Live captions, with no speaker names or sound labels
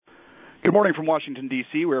Good morning from Washington,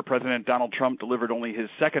 D.C., where President Donald Trump delivered only his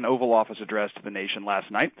second Oval Office address to the nation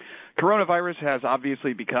last night. Coronavirus has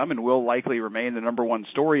obviously become and will likely remain the number one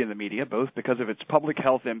story in the media, both because of its public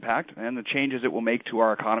health impact and the changes it will make to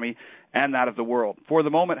our economy and that of the world. For the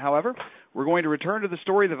moment, however, we're going to return to the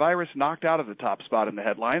story the virus knocked out of the top spot in the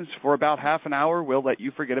headlines. For about half an hour, we'll let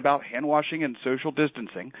you forget about hand washing and social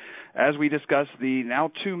distancing as we discuss the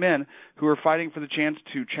now two men who are fighting for the chance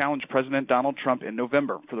to challenge President Donald Trump in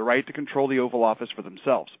November for the right to control the Oval Office for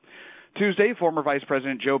themselves. Tuesday, former Vice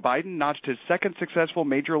President Joe Biden notched his second successful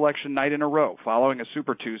major election night in a row, following a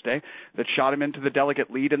Super Tuesday that shot him into the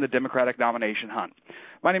delegate lead in the Democratic nomination hunt.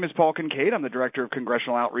 My name is Paul Kincaid. I'm the Director of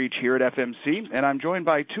Congressional Outreach here at FMC, and I'm joined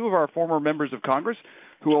by two of our former members of Congress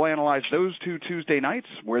who will analyze those two Tuesday nights,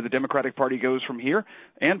 where the Democratic Party goes from here,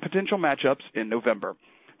 and potential matchups in November.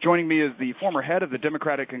 Joining me is the former head of the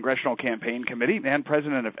Democratic Congressional Campaign Committee and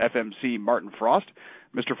president of FMC, Martin Frost.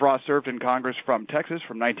 Mr. Frost served in Congress from Texas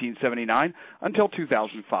from 1979 until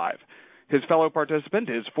 2005. His fellow participant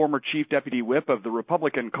is former Chief Deputy Whip of the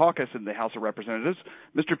Republican Caucus in the House of Representatives,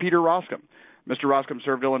 Mr. Peter Roskam. Mr. Roskam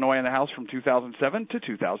served Illinois in the House from 2007 to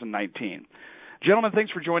 2019. Gentlemen,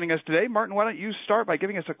 thanks for joining us today. Martin, why don't you start by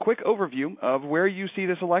giving us a quick overview of where you see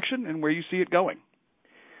this election and where you see it going?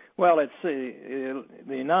 Well, it's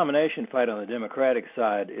the nomination fight on the Democratic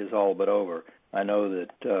side is all but over. I know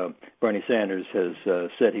that Bernie Sanders has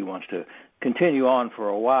said he wants to continue on for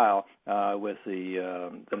a while with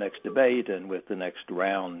the next debate and with the next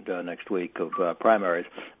round next week of primaries.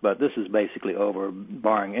 But this is basically over,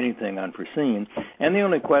 barring anything unforeseen. And the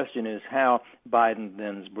only question is how Biden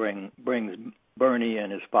then brings Bernie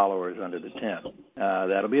and his followers under the tent.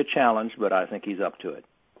 That'll be a challenge, but I think he's up to it.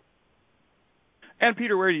 And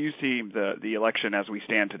Peter, where do you see the election as we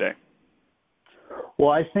stand today?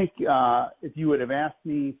 Well, I think if you would have asked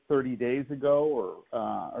me 30 days ago,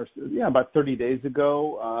 about 30 days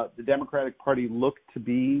ago, the Democratic Party looked to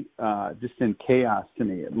be just in chaos to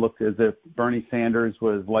me. It looked as if Bernie Sanders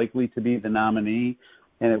was likely to be the nominee,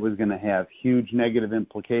 and it was going to have huge negative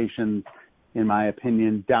implications, in my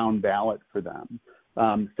opinion, down ballot for them.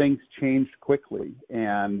 Things changed quickly,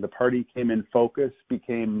 and the party came in focus,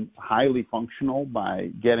 became highly functional by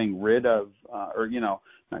getting rid of,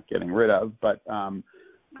 not getting rid of, but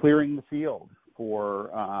clearing the field for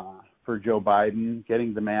Joe Biden,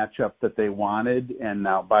 getting the matchup that they wanted, and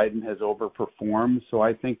now Biden has overperformed. So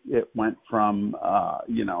I think it went from,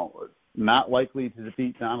 not likely to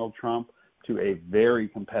defeat Donald Trump to a very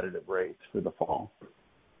competitive race for the fall.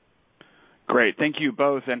 Great. Thank you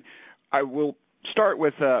both. And I will start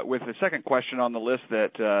with the second question on the list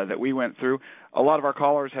that we went through. A lot of our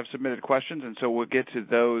callers have submitted questions, and so we'll get to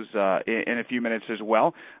those in a few minutes as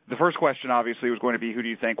well. The first question, obviously, was going to be, who do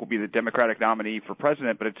you think will be the Democratic nominee for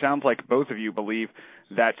president? But it sounds like both of you believe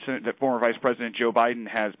that former Vice President Joe Biden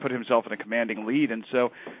has put himself in a commanding lead. And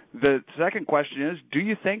so the second question is, do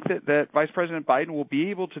you think that Vice President Biden will be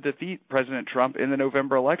able to defeat President Trump in the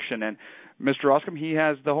November election? And Mr. Roskam, he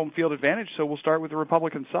has the home field advantage, so we'll start with the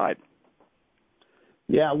Republican side.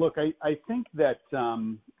 Yeah, look, I think that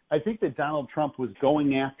Donald Trump was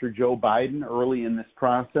going after Joe Biden early in this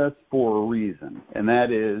process for a reason, and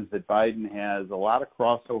that is that Biden has a lot of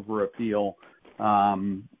crossover appeal,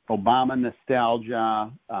 Obama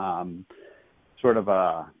nostalgia, sort of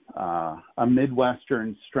a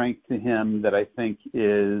Midwestern strength to him that I think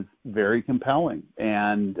is very compelling.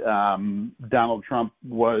 And Donald Trump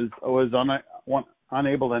was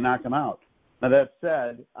unable to knock him out. Now, that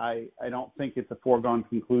said, I don't think it's a foregone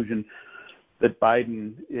conclusion that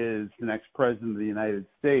Biden is the next president of the United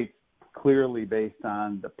States, clearly based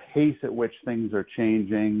on the pace at which things are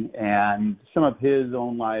changing and some of his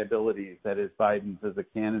own liabilities, that is Biden's as a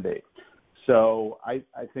candidate. So I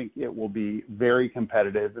think it will be very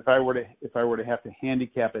competitive. If I were to have to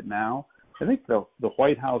handicap it now, I think the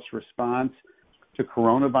White House response to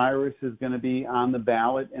coronavirus is going to be on the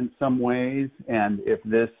ballot in some ways, and if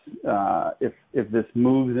this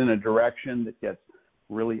moves in a direction that gets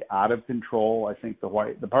really out of control, I think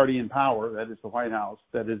the party in power, that is the White House,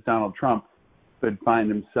 that is Donald Trump, could find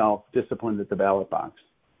himself disciplined at the ballot box.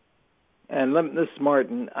 And this is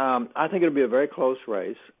Martin. I think it'll be a very close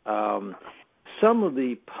race. Some of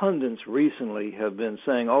the pundits recently have been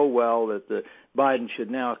saying, that Biden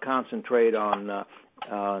should now concentrate on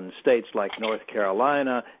states like North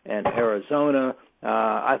Carolina and Arizona.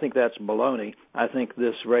 I think that's baloney. I think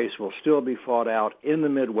this race will still be fought out in the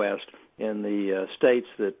Midwest, in the states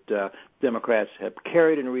that Democrats have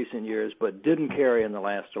carried in recent years but didn't carry in the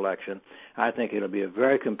last election. I think it'll be a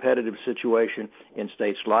very competitive situation in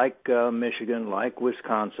states like Michigan, like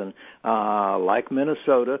Wisconsin, like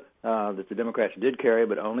Minnesota, that the Democrats did carry,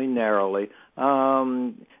 but only narrowly,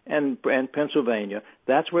 and Pennsylvania.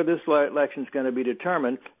 That's where this election is going to be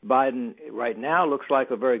determined. Biden right now looks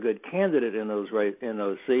like a very good candidate in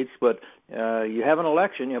those seats, but you have an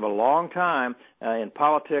election, you have a long time in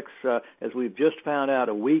politics. As we've just found out,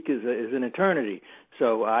 a week is an eternity.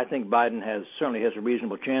 So I think Biden certainly has a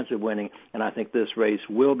reasonable chance of winning, and I think this race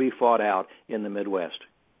will be fought out in the Midwest.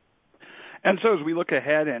 And so as we look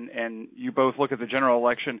ahead, and you both look at the general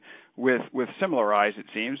election with similar eyes, it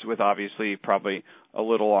seems, with obviously probably a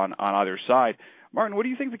little on either side. Martin, what do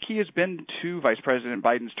you think the key has been to Vice President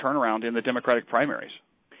Biden's turnaround in the Democratic primaries?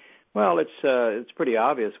 Well, it's pretty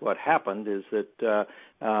obvious what happened is that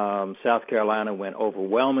South Carolina went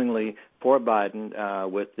overwhelmingly for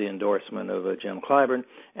Biden with the endorsement of Jim Clyburn,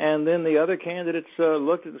 and then the other candidates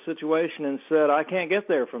looked at the situation and said, "I can't get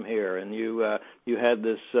there from here." And you had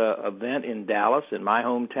this event in Dallas, in my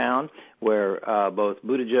hometown, where both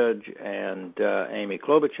Buttigieg and Amy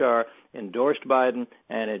Klobuchar endorsed Biden,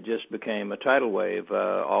 and it just became a tidal wave.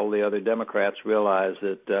 All the other Democrats realized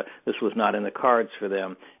that this was not in the cards for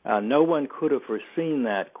them. No one could have foreseen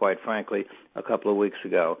that, quite frankly, a couple of weeks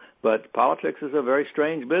ago. But politics is a very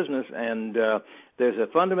strange business, and there's a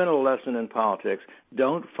fundamental lesson in politics.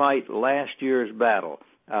 Don't fight last year's battle.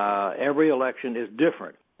 Every election is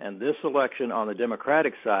different, and this election on the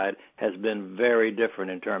Democratic side has been very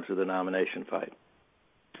different in terms of the nomination fight.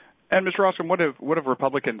 And Mr. Oscom, what have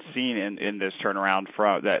Republicans seen in this turnaround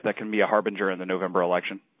that can be a harbinger in the November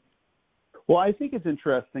election? Well, I think it's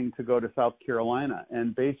interesting to go to South Carolina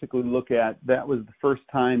and basically look at that was the first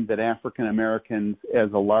time that African Americans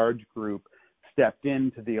as a large group stepped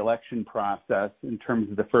into the election process in terms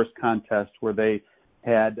of the first contest where they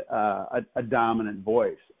had a dominant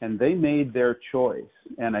voice. And they made their choice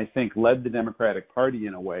and I think led the Democratic Party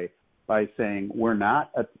in a way by saying we're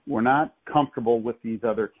not comfortable with these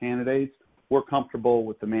other candidates. We're comfortable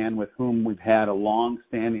with the man with whom we've had a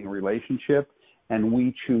long-standing relationship, and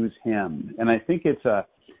we choose him. And I think it's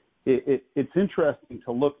interesting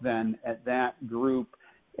to look then at that group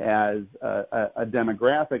as a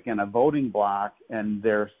demographic and a voting bloc and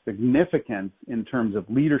their significance in terms of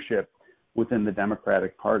leadership within the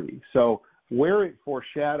Democratic Party. So where it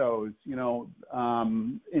foreshadows,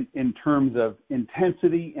 in terms of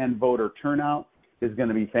intensity and voter turnout is going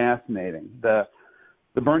to be fascinating.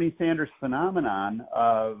 The Bernie Sanders phenomenon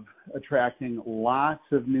of attracting lots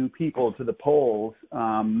of new people to the polls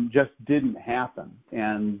just didn't happen.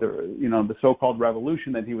 And, the so-called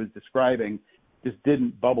revolution that he was describing just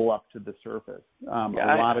didn't bubble up to the surface. A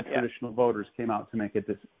lot of traditional voters came out to make it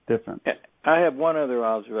different. I have one other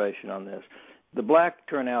observation on this. The black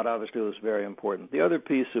turnout obviously was very important. The other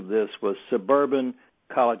piece of this was suburban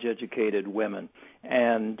college-educated women.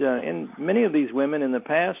 And many of these women in the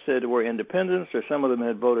past said were independents, or some of them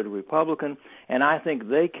had voted Republican, and I think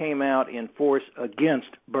they came out in force against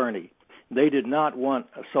Bernie. They did not want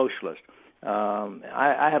a socialist.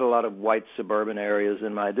 I had a lot of white suburban areas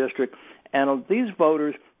in my district, and these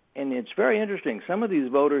voters, and it's very interesting, some of these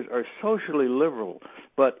voters are socially liberal,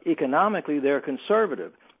 but economically they're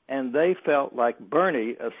conservative. And they felt like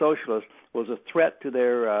Bernie, a socialist, was a threat to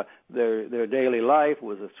their daily life,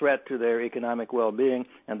 was a threat to their economic well-being,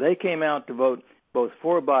 and they came out to vote both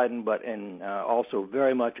for Biden, but also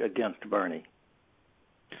very much against Bernie.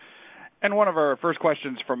 And one of our first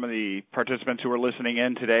questions from the participants who are listening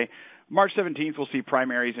in today, March 17th, we'll see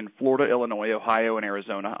primaries in Florida, Illinois, Ohio, and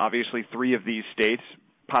Arizona. Obviously, three of these states,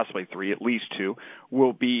 possibly three, at least two,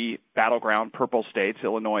 will be battleground purple states.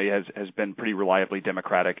 Illinois has been pretty reliably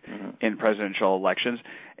Democratic in presidential elections,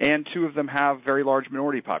 and two of them have very large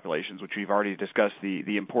minority populations, which we've already discussed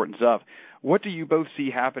the importance of. What do you both see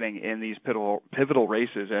happening in these pivotal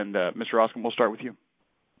races? And Mr. Oscom, we'll start with you.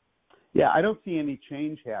 Yeah, I don't see any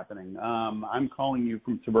change happening. I'm calling you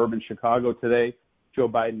from suburban Chicago today. Joe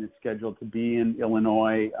Biden is scheduled to be in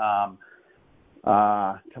Illinois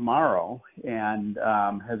tomorrow and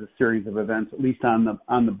has a series of events, at least on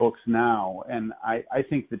the books now. And I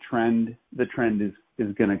think the trend is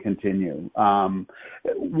going to continue.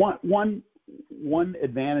 One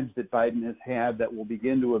advantage that Biden has had that will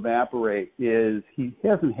begin to evaporate is he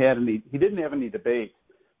didn't have any debate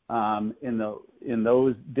in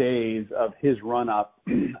those days of his run up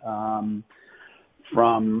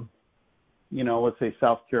from let's say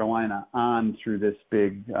South Carolina on through this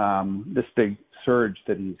big surge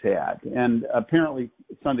that he's had. And apparently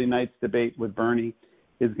Sunday night's debate with Bernie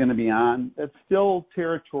is going to be on. That's still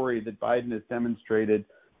territory that Biden has demonstrated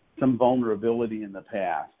some vulnerability in the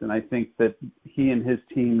past. And I think that he and his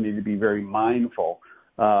team need to be very mindful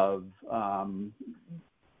of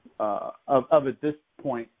at this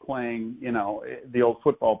point playing, the old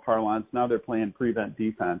football parlance. Now they're playing prevent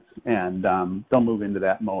defense, and they'll move into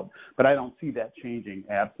that mode. But I don't see that changing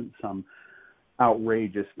absent some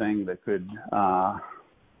outrageous thing that could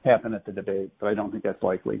happen at the debate. But I don't think that's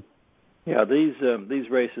likely. Yeah, these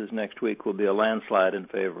races next week will be a landslide in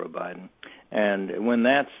favor of Biden. And when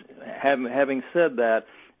that's having said that,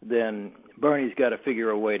 then Bernie's got to figure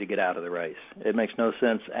a way to get out of the race. It makes no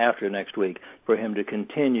sense after next week for him to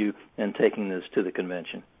continue in taking this to the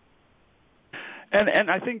convention.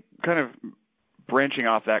 And I think kind of branching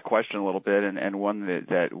off that question a little bit, and one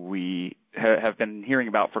that we have been hearing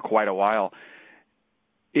about for quite a while,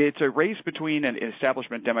 it's a race between an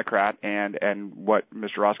establishment Democrat and what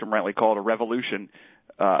Mr. Oscom rightly called a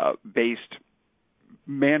revolution-based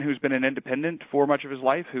man who's been an independent for much of his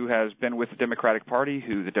life, who has been with the Democratic Party,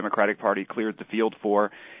 who the Democratic Party cleared the field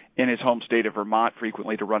for in his home state of Vermont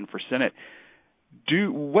frequently to run for Senate.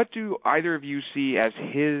 What do either of you see as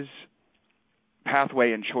his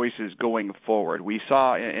pathway and choices going forward? We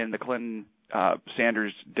saw in the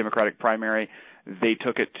Clinton-Sanders Democratic primary, they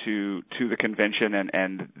took it to the convention,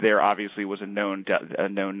 and there obviously was a known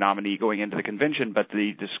nominee going into the convention, but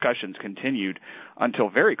the discussions continued until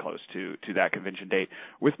very close to that convention date.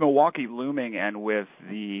 With Milwaukee looming and with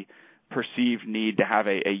the perceived need to have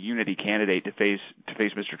a unity candidate to face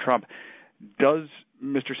Mr. Trump, does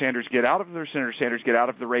Mr. Sanders get out of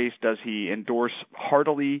the race? Does he endorse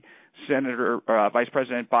heartily Vice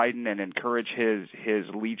President Biden and encourage his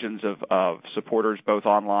legions of supporters both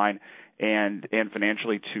online and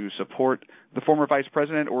financially to support the former vice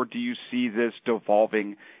president, or do you see this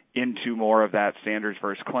devolving into more of that Sanders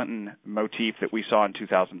versus Clinton motif that we saw in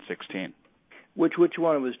 2016? Which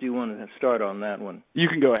one of us do you want to start on that one? You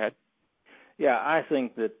can go ahead. Yeah, I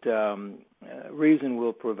think that reason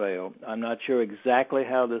will prevail. I'm not sure exactly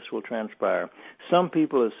how this will transpire. Some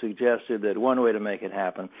people have suggested that one way to make it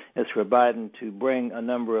happen is for Biden to bring a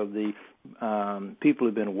number of the people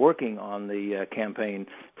who've been working on the campaign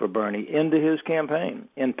for Bernie into his campaign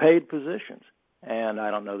in paid positions. And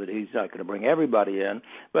I don't know that he's not going to bring everybody in,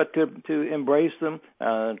 but to embrace them,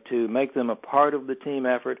 to make them a part of the team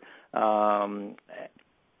effort.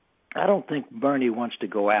 I don't think Bernie wants to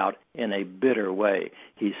go out in a bitter way.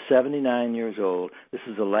 He's 79 years old. This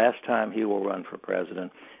is the last time he will run for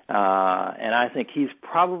president. And I think he's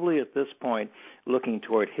probably at this point looking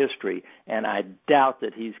toward history, and I doubt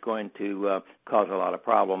that he's going to cause a lot of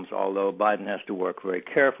problems, although Biden has to work very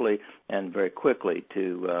carefully and very quickly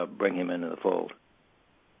to bring him into the fold.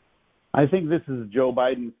 I think this is Joe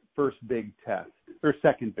Biden's first big test, or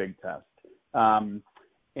second big test.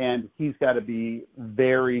 And he's got to be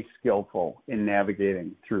very skillful in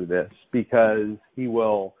navigating through this because he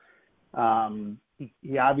will,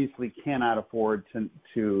 he obviously cannot afford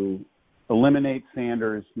to eliminate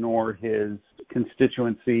Sanders nor his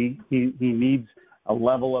constituency. He needs a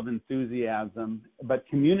level of enthusiasm, but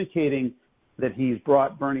communicating that he's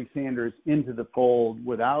brought Bernie Sanders into the fold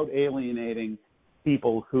without alienating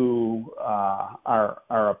people who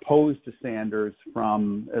are opposed to Sanders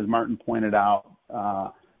from, as Martin pointed out,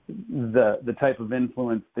 the type of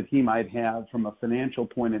influence that he might have from a financial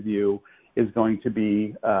point of view is going to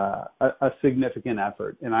be a significant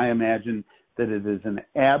effort. And I imagine that it is an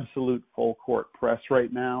absolute full court press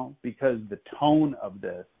right now because the tone of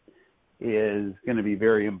this is going to be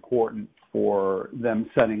very important for them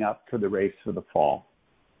setting up for the race for the fall.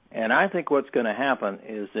 And I think what's going to happen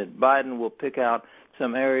is that Biden will pick out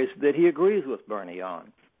some areas that he agrees with Bernie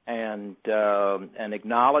on and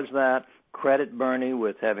acknowledge that, credit Bernie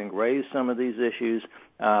with having raised some of these issues,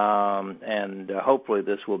 and hopefully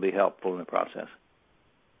this will be helpful in the process.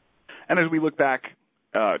 And as we look back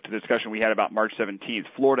to the discussion we had about March 17th,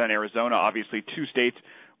 Florida and Arizona, obviously two states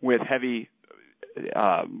with heavy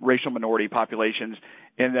racial minority populations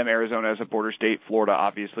in them. Arizona as a border state, Florida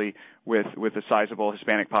obviously with a sizable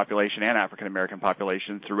Hispanic population and African-American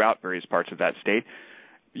population throughout various parts of that state.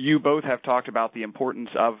 You both have talked about the importance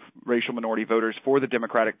of racial minority voters for the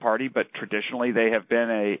Democratic Party, but traditionally they have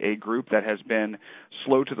been a group that has been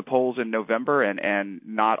slow to the polls in November and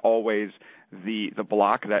not always the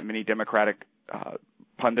bloc that many Democratic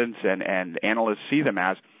pundits and analysts see them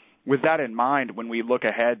as. With that in mind, when we look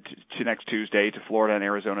ahead to next Tuesday to Florida and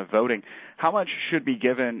Arizona voting, how much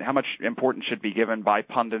importance should be given by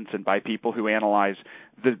pundits and by people who analyze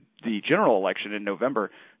the general election in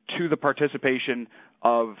November to the participation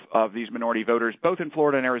of these minority voters, both in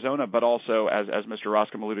Florida and Arizona, but also, as Mr.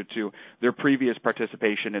 Roscom alluded to, their previous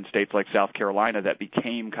participation in states like South Carolina that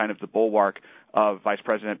became kind of the bulwark of Vice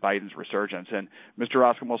President Biden's resurgence. And Mr.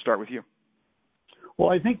 Roscom, we'll start with you. Well,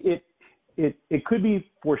 I think it it could be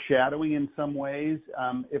foreshadowing in some ways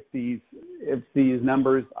if these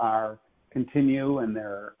numbers continue and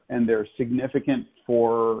they're significant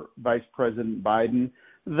for Vice President Biden.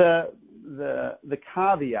 The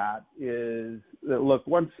caveat is that, look,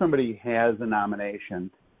 once somebody has a nomination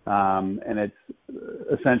and it's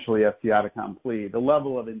essentially a fiat accompli, the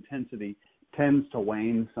level of intensity tends to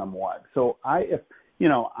wane somewhat. So I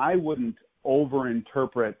wouldn't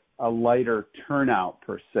overinterpret a lighter turnout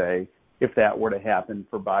per se if that were to happen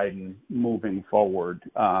for Biden moving forward,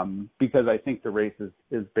 because I think the race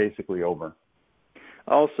is basically over.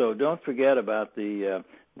 Also, don't forget about the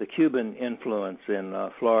Cuban influence in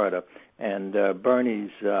Florida and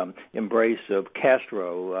Bernie's embrace of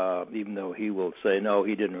Castro, even though he will say, no,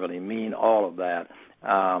 he didn't really mean all of that.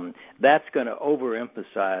 That's going to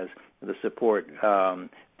overemphasize the support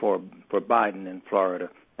for Biden in Florida.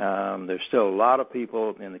 There's still a lot of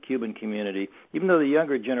people in the Cuban community, even though the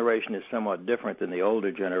younger generation is somewhat different than the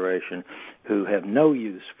older generation, who have no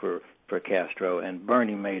use for Castro, and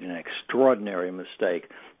Bernie made an extraordinary mistake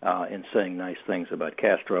in saying nice things about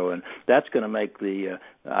Castro, and that's going to make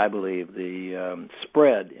I believe, the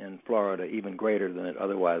spread in Florida even greater than it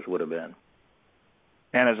otherwise would have been.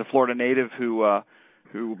 And as a Florida native who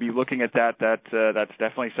will be looking at that's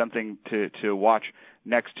definitely something to watch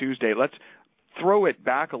next Tuesday. Let's throw it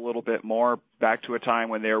back a little bit more, back to a time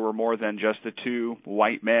when there were more than just the two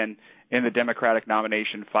white men in the Democratic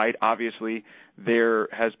nomination fight. Obviously, there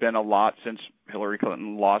has been a lot since Hillary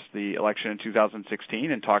Clinton lost the election in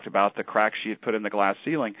 2016 and talked about the cracks she had put in the glass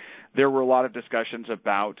ceiling. There were a lot of discussions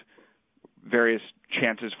about various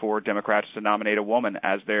chances for Democrats to nominate a woman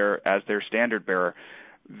as their standard bearer.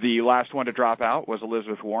 The last one to drop out was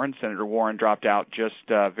Elizabeth Warren. Senator Warren dropped out just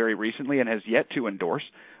very recently and has yet to endorse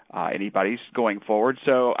anybody's going forward.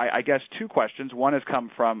 So I guess two questions. One has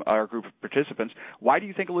come from our group of participants. Why do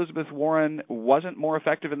you think Elizabeth Warren wasn't more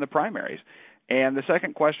effective in the primaries? And the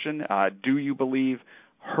second question, do you believe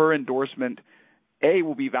her endorsement, A,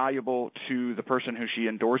 will be valuable to the person who she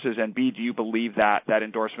endorses, and B, do you believe that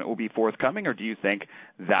endorsement will be forthcoming, or do you think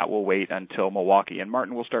that will wait until Milwaukee? And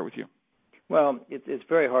Martin, we'll start with you. Well, it's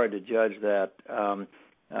very hard to judge that.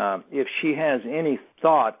 If she has any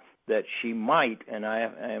thought that she might, and I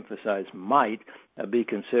emphasize might, be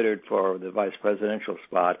considered for the vice presidential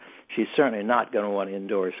spot, she's certainly not going to want to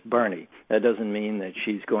endorse Bernie. That doesn't mean that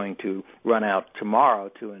she's going to run out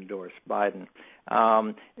tomorrow to endorse Biden.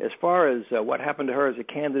 As far as what happened to her as a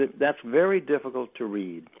candidate, that's very difficult to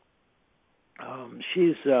read.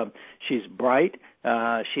 She's bright.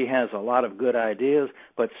 She has a lot of good ideas,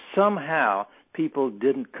 but somehow people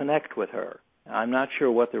didn't connect with her. I'm not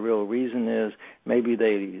sure what the real reason is. Maybe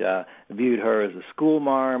they viewed her as a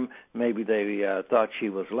schoolmarm. Maybe they thought she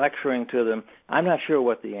was lecturing to them. I'm not sure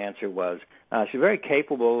what the answer was. She's a very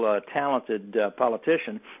capable, talented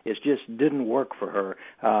politician. It just didn't work for her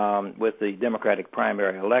with the Democratic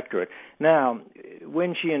primary electorate. Now,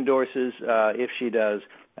 when she endorses, if she does,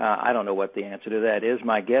 I don't know what the answer to that is.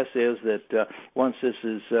 My guess is that once this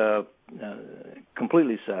is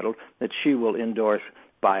completely settled, that she will endorse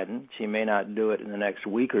Biden. She may not do it in the next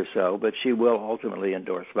week or so, but she will ultimately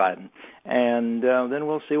endorse Biden. And then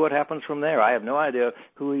we'll see what happens from there. I have no idea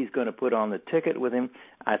who he's going to put on the ticket with him.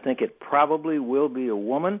 I think it probably will be a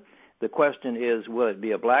woman. The question is, will it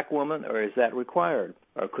be a black woman, or is that required?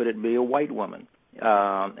 Or could it be a white woman? He's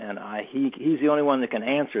the only one that can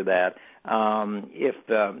answer that.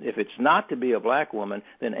 If it's not to be a black woman,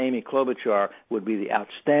 then Amy Klobuchar would be the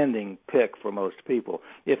outstanding pick for most people.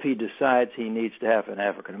 If he decides he needs to have an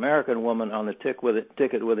African American woman on the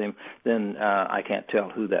ticket with him, then I can't tell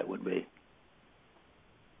who that would be.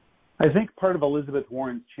 I think part of Elizabeth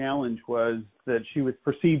Warren's challenge was that she was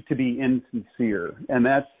perceived to be insincere, and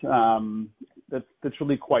that's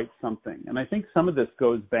really quite something. And I think some of this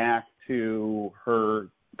goes back to her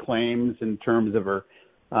claims in terms of her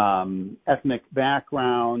ethnic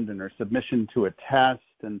background and her submission to a test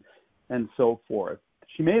and so forth.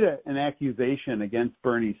 She made an accusation against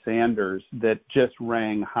Bernie Sanders that just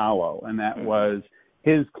rang hollow, and that was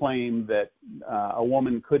his claim that a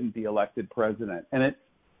woman couldn't be elected president. And it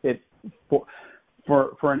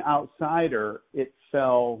for an outsider, it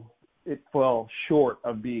fell short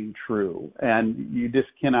of being true. And you just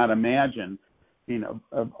cannot imagine,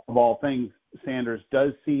 of all things, Sanders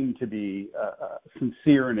does seem to be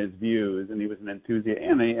sincere in his views, and he was an enthusiast,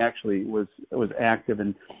 and he actually was active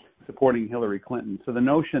in supporting Hillary Clinton. So the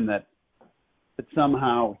notion that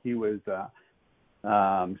somehow he was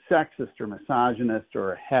sexist or misogynist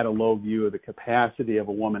or had a low view of the capacity of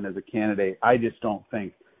a woman as a candidate, I just don't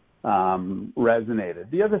think resonated.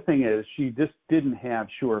 The other thing is she just didn't have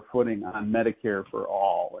sure footing on Medicare for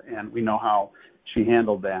all, and we know how she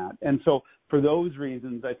handled that. And so for those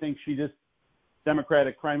reasons, I think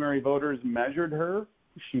Democratic primary voters measured her,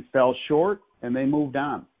 she fell short, and they moved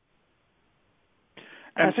on.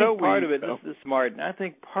 And I think part of it, this is Martin, I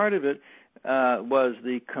think part of it was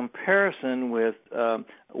the comparison with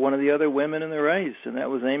one of the other women in the race, and that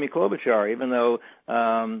was Amy Klobuchar. Even though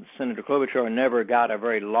Senator Klobuchar never got a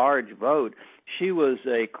very large vote, she was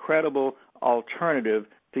a credible alternative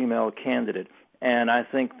female candidate. And I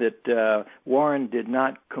think that Warren did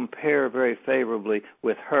not compare very favorably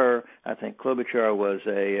with her. I think Klobuchar was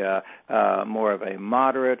more of a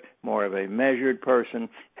moderate, more of a measured person,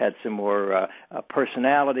 had some more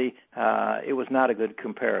personality. It was not a good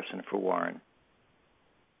comparison for Warren.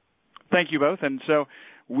 Thank you both. And so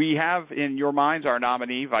we have in your minds our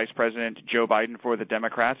nominee, Vice President Joe Biden for the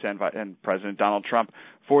Democrats and President Donald Trump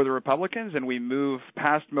for the Republicans, and we move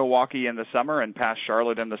past Milwaukee in the summer and past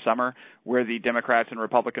Charlotte in the summer, where the Democrats and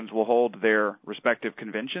Republicans will hold their respective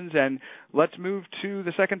conventions, and let's move to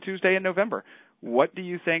the second Tuesday in November. What do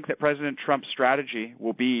you think that President Trump's strategy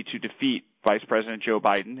will be to defeat Vice President Joe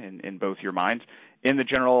Biden, in both your minds, in the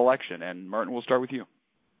general election? And Martin, we'll start with you.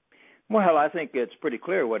 Well, I think it's pretty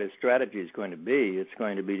clear what his strategy is going to be. It's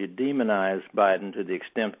going to be to demonize Biden to the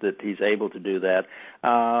extent that he's able to do that.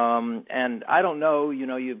 And I don't know,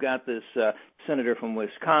 you've got this senator from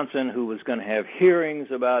Wisconsin who was going to have hearings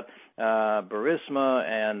about Burisma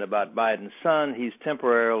and about Biden's son. He's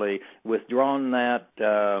temporarily withdrawn that.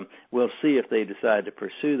 We'll see if they decide to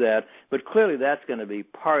pursue that. But clearly that's going to be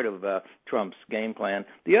part of Trump's game plan.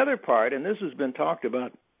 The other part, and this has been talked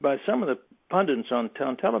about by some of the pundits on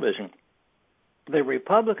television, the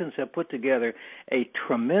Republicans have put together a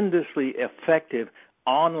tremendously effective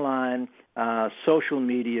online social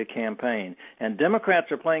media campaign. And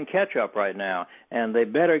Democrats are playing catch-up right now, and they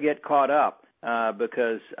better get caught up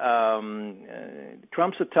because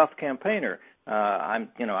Trump's a tough campaigner. I'm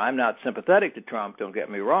not sympathetic to Trump, don't get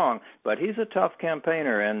me wrong, but he's a tough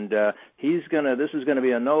campaigner, and this is going to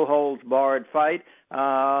be a no-holds-barred fight,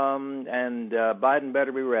 and Biden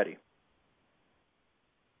better be ready.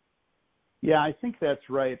 Yeah, I think that's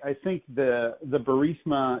right. I think the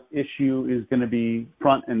Burisma issue is going to be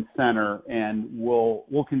front and center, and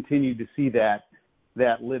we'll continue to see that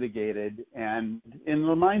litigated. And in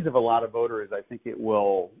the minds of a lot of voters, I think it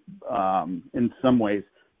will, in some ways,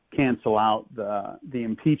 cancel out the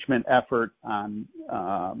impeachment effort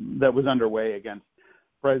that was underway against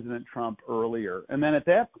President Trump earlier. And then at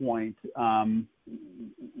that point,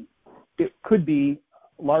 it could be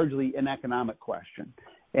largely an economic question.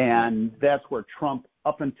 And that's where Trump,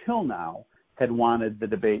 up until now, had wanted the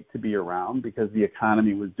debate to be around because the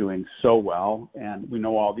economy was doing so well. And we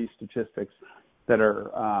know all these statistics that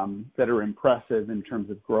are impressive in terms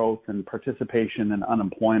of growth and participation and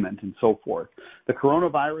unemployment and so forth. The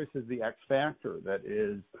coronavirus is the X factor that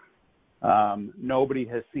is nobody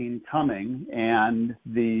has seen coming, and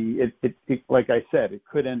like I said, it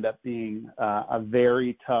could end up being a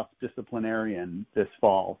very tough disciplinarian this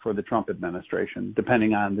fall for the Trump administration,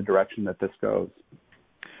 depending on the direction that this goes.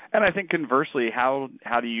 And I think conversely, how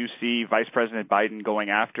do you see Vice President Biden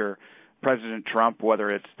going after President Trump,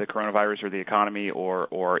 whether it's the coronavirus or the economy,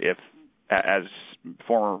 or if, as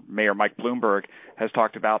former Mayor Mike Bloomberg has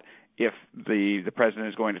talked about, if the president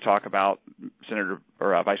is going to talk about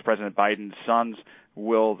Vice President Biden's sons,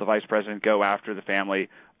 will the vice president go after the family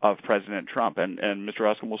of President Trump? And Mr.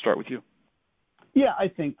 Huskin, we'll start with you. Yeah, I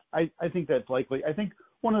think that's likely. I think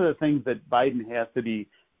one of the things that Biden has to be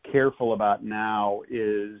careful about now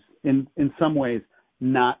is, in some ways,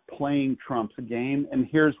 not playing Trump's game. And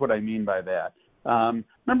here's what I mean by that.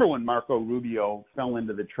 Remember when Marco Rubio fell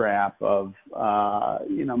into the trap of,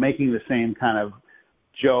 making the same kind of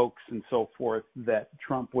jokes and so forth that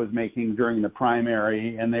Trump was making during the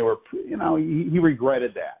primary, and they were, he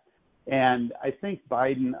regretted that. And I think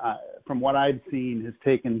Biden, from what I've seen, has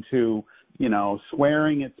taken to,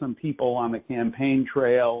 swearing at some people on the campaign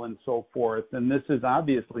trail and so forth. And this is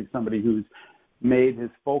obviously somebody who's made his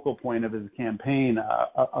focal point of his campaign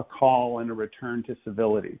a call and a return to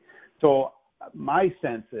civility. So my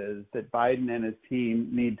sense is that Biden and his team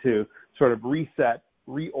need to sort of reset,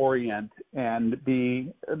 reorient, and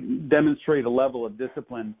demonstrate a level of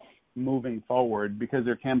discipline moving forward, because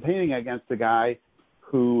they're campaigning against a guy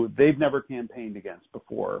who they've never campaigned against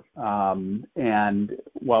before. And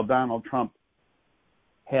while Donald Trump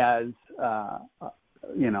has,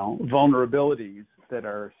 vulnerabilities that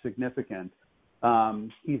are significant,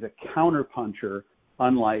 he's a counterpuncher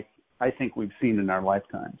unlike I think we've seen in our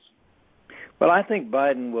lifetimes. Well, I think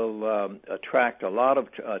Biden will attract a lot of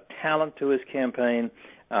talent to his campaign.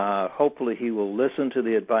 Hopefully he will listen to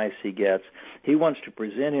the advice he gets. He wants to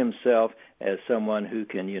present himself as someone who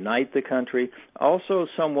can unite the country, also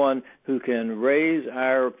someone who can raise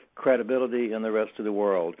our credibility in the rest of the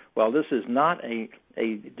world. While this is not a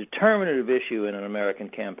determinative issue in an American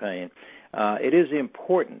campaign, it is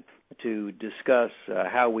important to discuss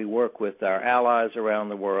how we work with our allies around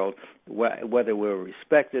the world, whether we're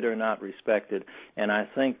respected or not respected. And I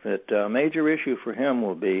think that a major issue for him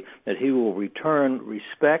will be that he will return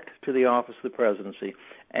respect to the office of the presidency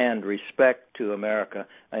and respect to America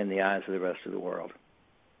in the eyes of the rest of the world.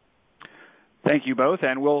 Thank you both.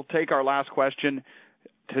 And we'll take our last question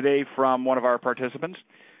today from one of our participants.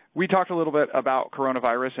 We talked a little bit about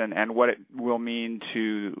coronavirus and what it will mean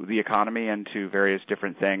to the economy and to various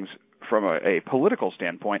different things from a political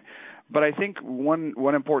standpoint. But I think one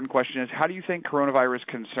important question is, how do you think coronavirus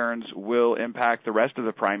concerns will impact the rest of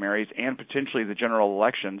the primaries and potentially the general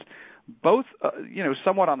elections, both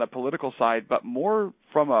somewhat on the political side, but more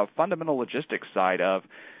from a fundamental logistics side of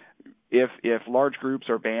if large groups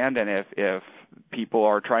are banned and if people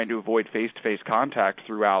are trying to avoid face-to-face contact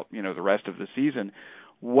throughout the rest of the season,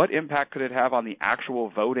 what impact could it have on the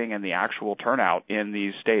actual voting and the actual turnout in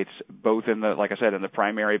these states, both in the, like I said, in the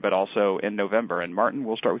primary, but also in November? And Martin,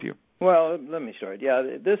 we'll start with you. Well, let me start. Yeah,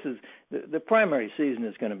 this is the primary season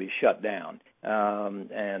is going to be shut down,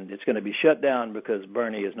 and it's going to be shut down because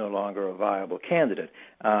Bernie is no longer a viable candidate.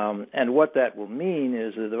 And what that will mean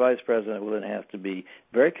is that the vice president will then have to be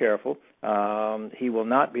very careful. He will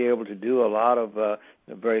not be able to do a lot of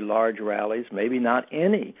very large rallies, maybe not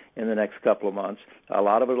any in the next couple of months. A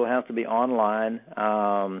lot of it will have to be online.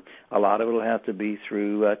 A lot of it will have to be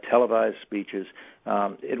through televised speeches.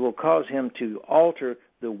 It will cause him to alter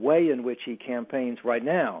the way in which he campaigns right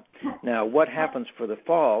now. Now, what happens for the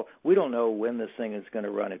fall, we don't know when this thing is going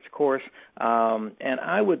to run its course. And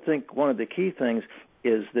I would think one of the key things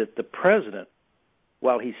is that the president,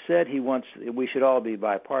 while he said we should all be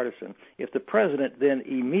bipartisan, if the president then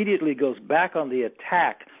immediately goes back on the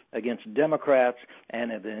attack against Democrats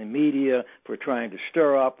and the media for trying to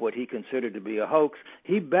stir up what he considered to be a hoax,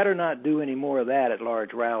 he better not do any more of that at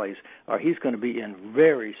large rallies, or he's going to be in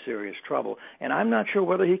very serious trouble. And I'm not sure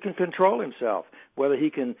whether he can control himself, whether he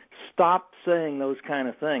can stop saying those kind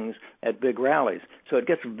of things at big rallies. So it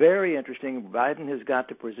gets very interesting. Biden has got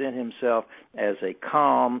to present himself as a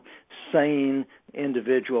calm, sane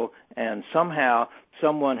individual, and somehow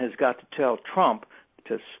someone has got to tell Trump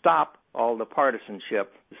to stop all the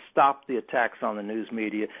partisanship, to stop the attacks on the news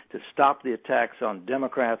media, to stop the attacks on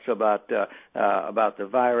Democrats about the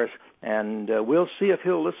virus, and we'll see if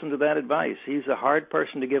he'll listen to that advice. He's a hard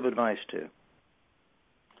person to give advice to.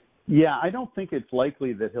 Yeah, I don't think it's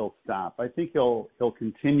likely that he'll stop. I think he'll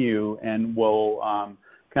continue and will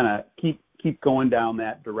kind of keep going down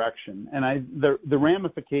that direction. And the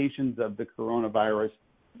ramifications of the coronavirus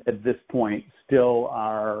at this point still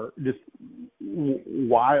are just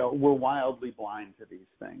wild. We're wildly blind to these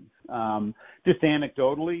things. Just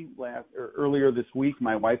anecdotally, earlier this week,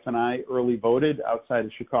 my wife and I early voted outside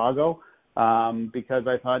of Chicago because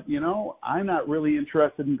I thought, I'm not really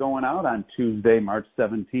interested in going out on Tuesday, March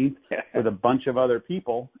 17th with a bunch of other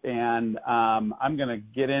people, and I'm going to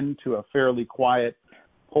get into a fairly quiet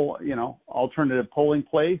alternative polling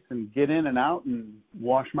place and get in and out and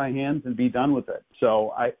wash my hands and be done with it.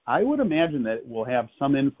 So I would imagine that it will have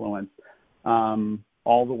some influence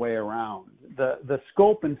all the way around. The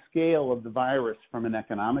scope and scale of the virus from an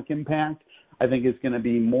economic impact, I think, is going to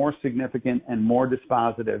be more significant and more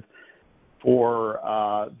dispositive for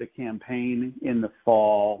the campaign in the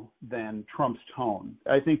fall than Trump's tone.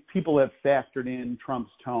 I think people have factored in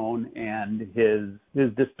Trump's tone and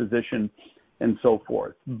his disposition and so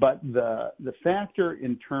forth. But the factor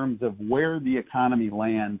in terms of where the economy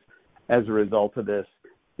lands as a result of this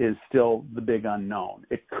is still the big unknown.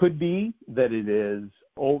 It could be that it is,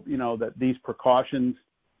 that these precautions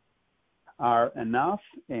are enough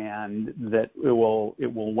and that it will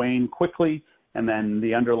wane quickly, and then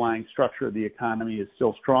the underlying structure of the economy is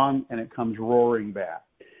still strong and it comes roaring back.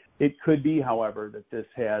 It could be, however, that this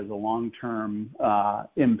has a long-term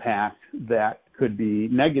impact that could be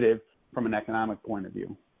negative from an economic point of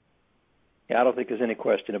view. Yeah, I don't think there's any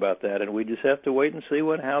question about that, and we just have to wait and see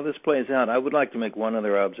how this plays out. I would like to make one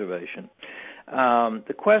other observation.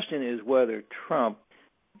 The question is whether Trump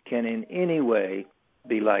can in any way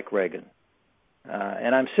be like Reagan.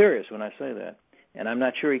 And I'm serious when I say that, and I'm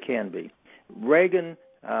not sure he can be. Reagan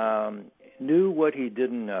knew what he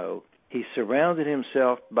didn't know. He surrounded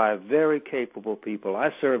himself by very capable people. I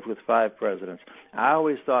served with 5 presidents. I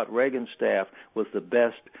always thought Reagan's staff was the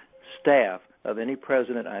best staff of any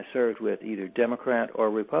president I served with, either Democrat or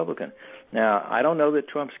Republican. Now, I don't know that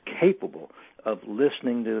Trump's capable of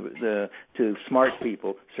listening to smart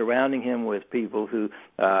people, surrounding him with people who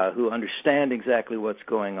understand exactly what's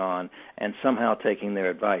going on, and somehow taking their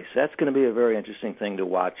advice. That's going to be a very interesting thing to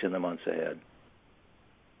watch in the months ahead.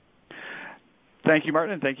 Thank you,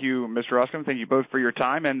 Martin, and thank you, Mr. Ruscombe. Thank you both for your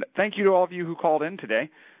time, and thank you to all of you who called in today.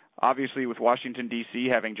 Obviously, with Washington, D.C.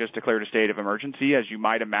 having just declared a state of emergency, as you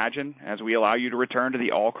might imagine, as we allow you to return to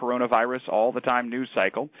the all-coronavirus, all-the-time news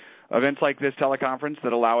cycle, events like this teleconference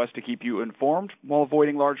that allow us to keep you informed while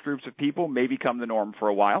avoiding large groups of people may become the norm for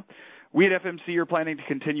a while. We at FMC are planning to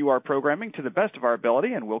continue our programming to the best of our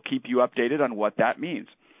ability, and we'll keep you updated on what that means.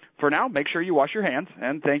 For now, make sure you wash your hands,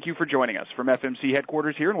 and thank you for joining us. From FMC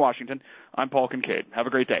headquarters here in Washington, I'm Paul Kincaid. Have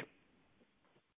a great day.